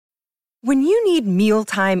When you need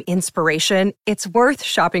mealtime inspiration, it's worth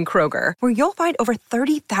shopping Kroger, where you'll find over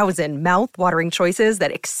 30,000 mouth-watering choices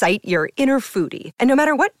that excite your inner foodie. And no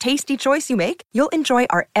matter what tasty choice you make, you'll enjoy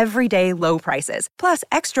our everyday low prices, plus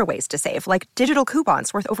extra ways to save, like digital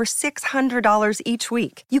coupons worth over $600 each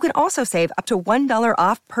week. You can also save up to $1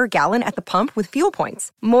 off per gallon at the pump with fuel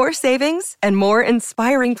points. More savings and more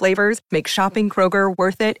inspiring flavors make shopping Kroger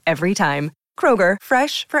worth it every time. Kroger,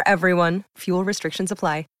 fresh for everyone. Fuel restrictions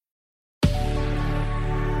apply.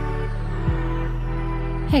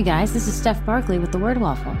 Hey guys, this is Steph Barkley with the Word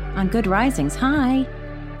Waffle on Good Risings. Hi.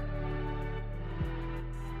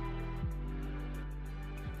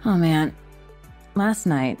 Oh man, last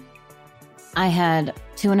night I had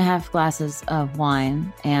 2.5 glasses of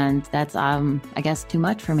wine, and that's, I guess, too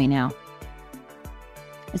much for me now.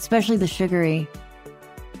 Especially a sugary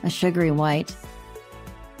white.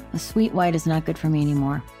 A sweet white is not good for me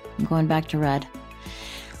anymore. I'm going back to red.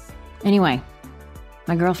 Anyway,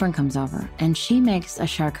 my girlfriend comes over, and she makes a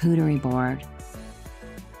charcuterie board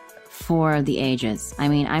for the ages. I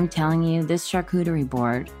mean, I'm telling you, this charcuterie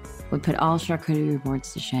board would put all charcuterie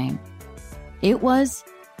boards to shame. It was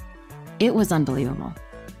unbelievable.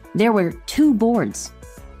 There were 2 boards,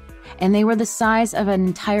 and they were the size of an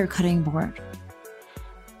entire cutting board.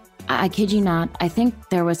 I kid you not, I think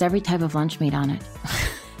there was every type of lunch meat on it.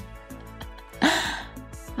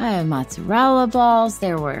 I had mozzarella balls,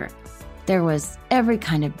 there was every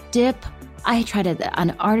kind of dip. I tried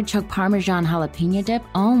an artichoke parmesan jalapeno dip.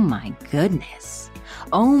 Oh my goodness.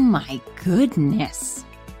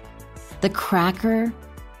 The cracker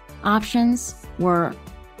options were,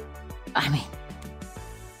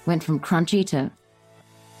 went from crunchy to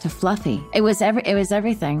fluffy. It was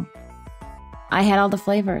everything. I had all the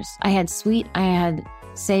flavors. I had sweet, I had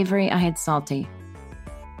savory, I had salty.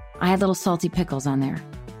 I had little salty pickles on there.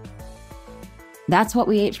 That's what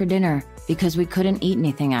we ate for dinner because we couldn't eat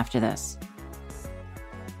anything after this.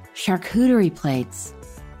 Charcuterie plates.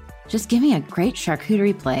 Just give me a great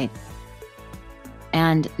charcuterie plate.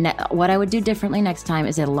 And what I would do differently next time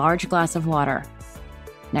is a large glass of water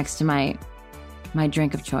next to my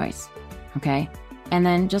drink of choice. Okay? And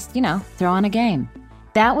then just, throw on a game.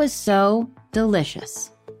 That was so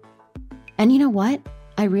delicious. And you know what?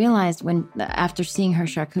 I realized after seeing her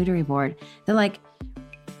charcuterie board, they're like,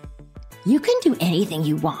 you can do anything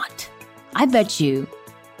you want. I bet you,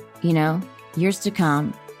 years to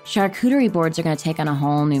come, charcuterie boards are going to take on a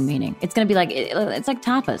whole new meaning. It's going to be like, it's like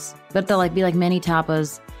tapas, but they'll be like mini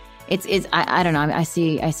tapas. I don't know. I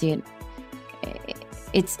see it.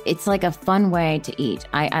 It's like a fun way to eat.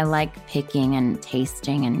 I like picking and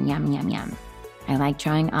tasting and yum, yum, yum. I like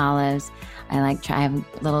trying olives. I have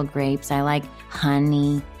little grapes. I like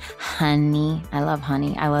honey. I love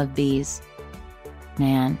honey. I love bees.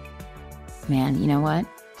 Man, you know what?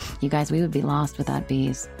 You guys, we would be lost without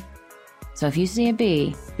bees. So if you see a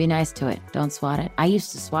bee, be nice to it. Don't swat it. I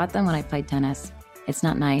used to swat them when I played tennis. It's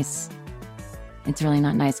not nice. It's really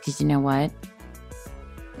not nice because you know what?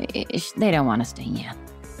 They don't want to sting you.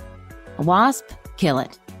 A wasp, kill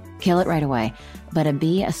it. Kill it right away. But a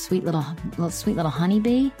bee, a sweet little honey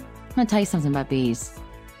bee, I'm going to tell you something about bees.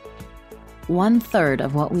 1/3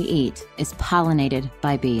 of what we eat is pollinated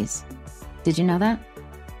by bees. Did you know that?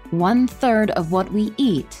 1/3 of what we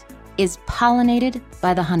eat is pollinated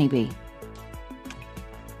by the honeybee.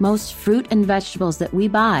 Most fruit and vegetables that we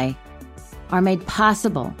buy are made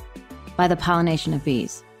possible by the pollination of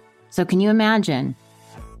bees. So can you imagine?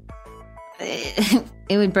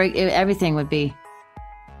 It would break, everything would be.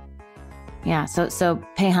 Yeah, so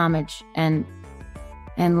pay homage and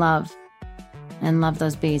love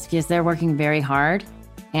those bees because they're working very hard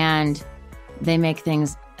and they make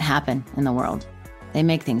things happen in the world. They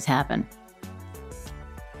make things happen.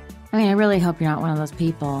 I mean, I really hope you're not one of those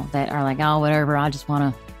people that are like, oh, whatever, I just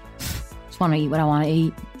want to eat what I want to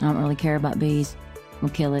eat. I don't really care about bees. We'll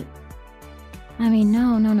kill it. I mean,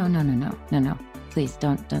 no. Please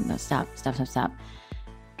don't, stop.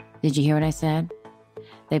 Did you hear what I said?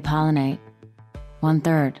 They pollinate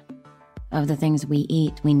 1/3 of the things we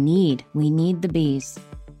eat. We need the bees.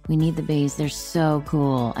 We need the bees. They're so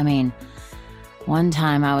cool. I mean, one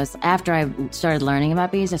time after I started learning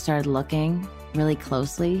about bees, I started looking really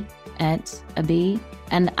closely at a bee,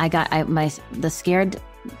 and the scared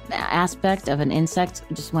aspect of an insect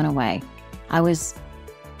just went away. I was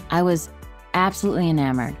absolutely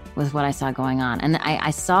enamored with what I saw going on, and I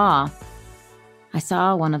saw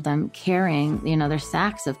one of them carrying, their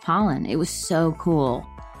sacks of pollen. It was so cool.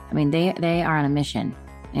 I mean, they are on a mission,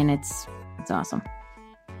 and it's awesome.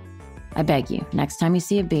 I beg you, next time you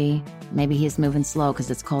see a bee, maybe he's moving slow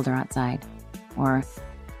because it's colder outside, or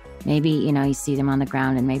Maybe, you see them on the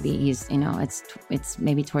ground and maybe he's, it's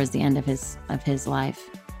maybe towards the end of his life.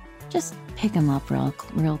 Just pick him up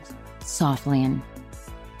real softly and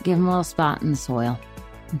give him a little spot in the soil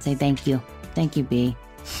and say, thank you, B.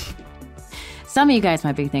 Some of you guys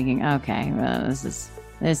might be thinking, okay, well, this is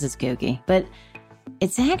kooky, but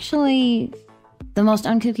it's actually the most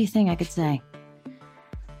unkooky thing I could say.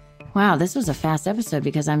 Wow, this was a fast episode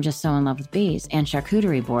because I'm just so in love with bees and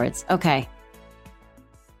charcuterie boards. Okay.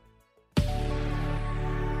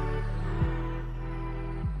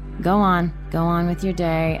 Go on with your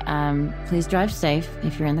day. Please drive safe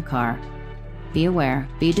if you're in the car. Be aware,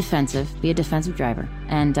 be a defensive driver.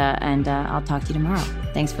 And I'll talk to you tomorrow.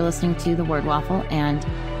 Thanks for listening to The Word Waffle, and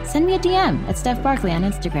send me a DM at Steph Barkley on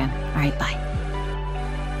Instagram. All right, bye.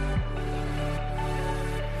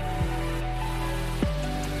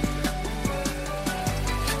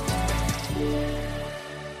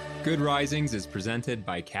 Good Risings is presented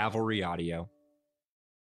by Cavalry Audio.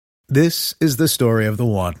 This is the story of the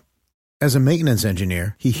one. As a maintenance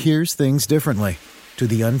engineer, he hears things differently. To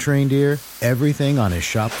the untrained ear, everything on his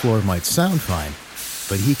shop floor might sound fine,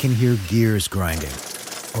 but he can hear gears grinding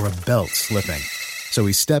or a belt slipping. So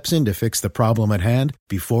he steps in to fix the problem at hand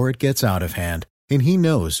before it gets out of hand. And he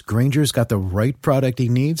knows Grainger's got the right product he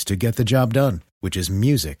needs to get the job done, which is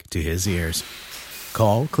music to his ears.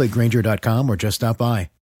 Call, click Grainger.com, or just stop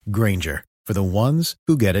by. Grainger, for the ones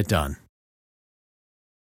who get it done.